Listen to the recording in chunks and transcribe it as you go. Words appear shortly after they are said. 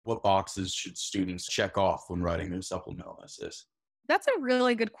What boxes should students check off when writing their supplemental essays? That's a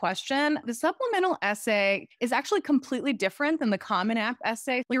really good question. The supplemental essay is actually completely different than the Common App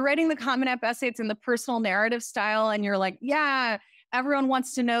essay. You're writing the Common App essay, it's in the personal narrative style, and you're like, yeah, everyone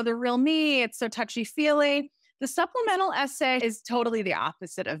wants to know the real me. It's so touchy feely. The supplemental essay is totally the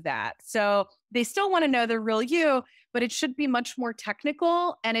opposite of that. So they still want to know the real you, but it should be much more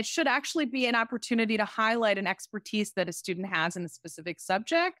technical. And it should actually be an opportunity to highlight an expertise that a student has in a specific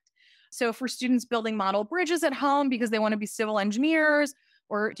subject. So for students building model bridges at home because they want to be civil engineers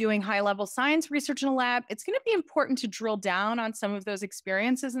or doing high level science research in a lab, it's going to be important to drill down on some of those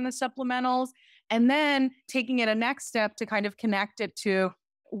experiences in the supplementals and then taking it a next step to kind of connect it to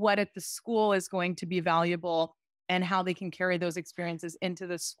what at the school is going to be valuable and how they can carry those experiences into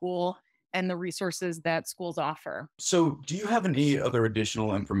the school and the resources that schools offer. So, do you have any other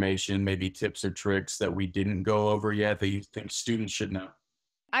additional information, maybe tips or tricks that we didn't go over yet that you think students should know?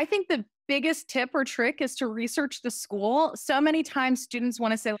 I think the biggest tip or trick is to research the school. So many times students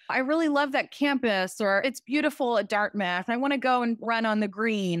want to say, I really love that campus, or it's beautiful at Dartmouth. I want to go and run on the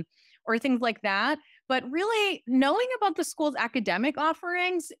green, or things like that. But really, knowing about the school's academic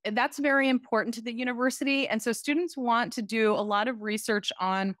offerings, that's very important to the university. And so students want to do a lot of research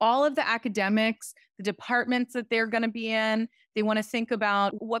on all of the academics, the departments that they're going to be in. They want to think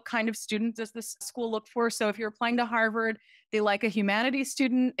about what kind of student does this school look for. So if you're applying to Harvard, they like a humanities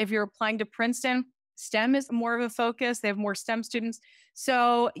student. If you're applying to Princeton, STEM is more of a focus. They have more STEM students.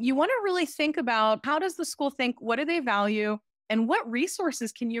 So you want to really think about, how does the school think? What do they value? And what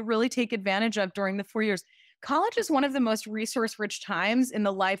resources can you really take advantage of during the 4 years? College is one of the most resource rich times in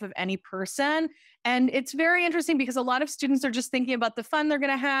the life of any person. And it's very interesting because a lot of students are just thinking about the fun they're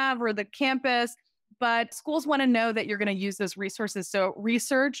going to have or the campus, but schools want to know that you're going to use those resources. So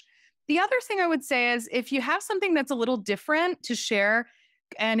research. The other thing I would say is, if you have something that's a little different to share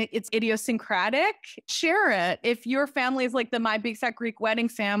and it's idiosyncratic, share it. If your family is like the My Big Fat Greek Wedding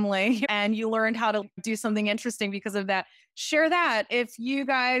family and you learned how to do something interesting because of that, share that. If you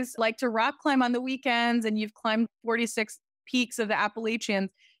guys like to rock climb on the weekends and you've climbed 46 peaks of the Appalachians,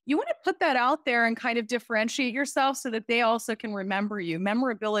 you want to put that out there and kind of differentiate yourself so that they also can remember you.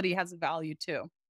 Memorability has a value too.